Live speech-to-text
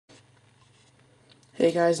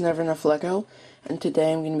Hey guys, NeverEnoughLego, and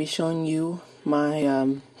today I'm going to be showing you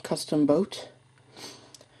my custom boat.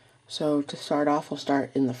 So to start off, I'll start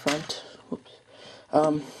in the front. Whoops.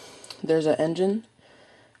 There's an engine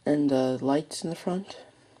and lights in the front.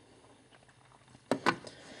 And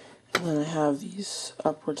then I have these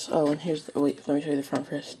upwards. Oh, and here's the, wait, let me show you the front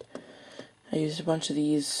first. I used a bunch of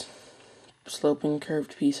these sloping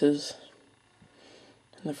curved pieces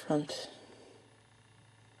in the front.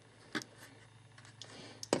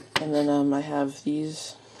 And then I have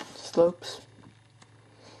these slopes,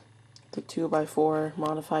 the 2x4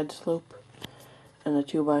 modified slope, and a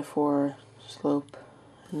 2x4 slope,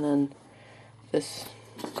 and then this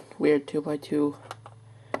weird 2x2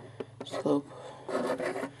 slope.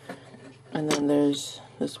 And then there's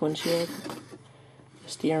this windshield,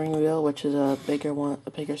 steering wheel, which is a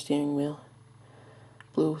bigger steering wheel,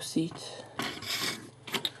 blue seat.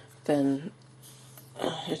 Then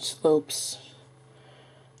it slopes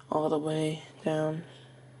all the way down,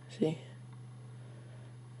 see?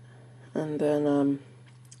 And then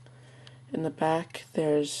in the back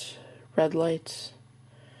there's red lights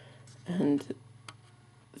and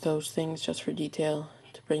those things just for detail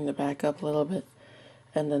to bring the back up a little bit,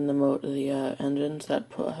 and then the engines that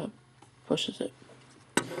pushes it.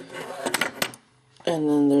 And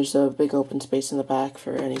then there's a big open space in the back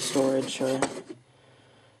for any storage or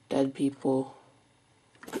dead people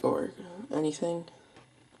or anything.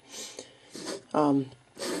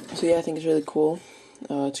 So yeah, I think it's really cool.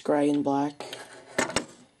 It's gray and black,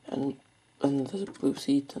 and there's a blue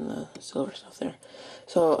seat and the silver stuff there.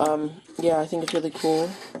 So yeah, I think it's really cool.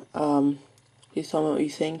 Please tell me what you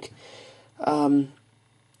think. I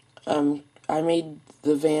made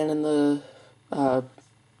the van and the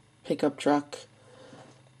pickup truck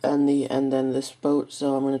and then this boat,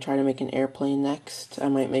 so I'm gonna try to make an airplane next. I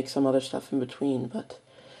might make some other stuff in between, but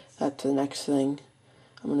that's the next thing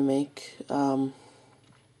I'm gonna make.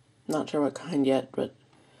 Not sure what kind yet, but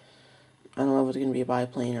I don't know if it's gonna be a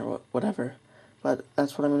biplane or whatever. But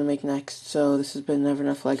that's what I'm gonna make next. So this has been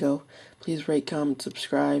NeverEnoughLego. Please rate, comment,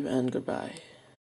 subscribe, and goodbye.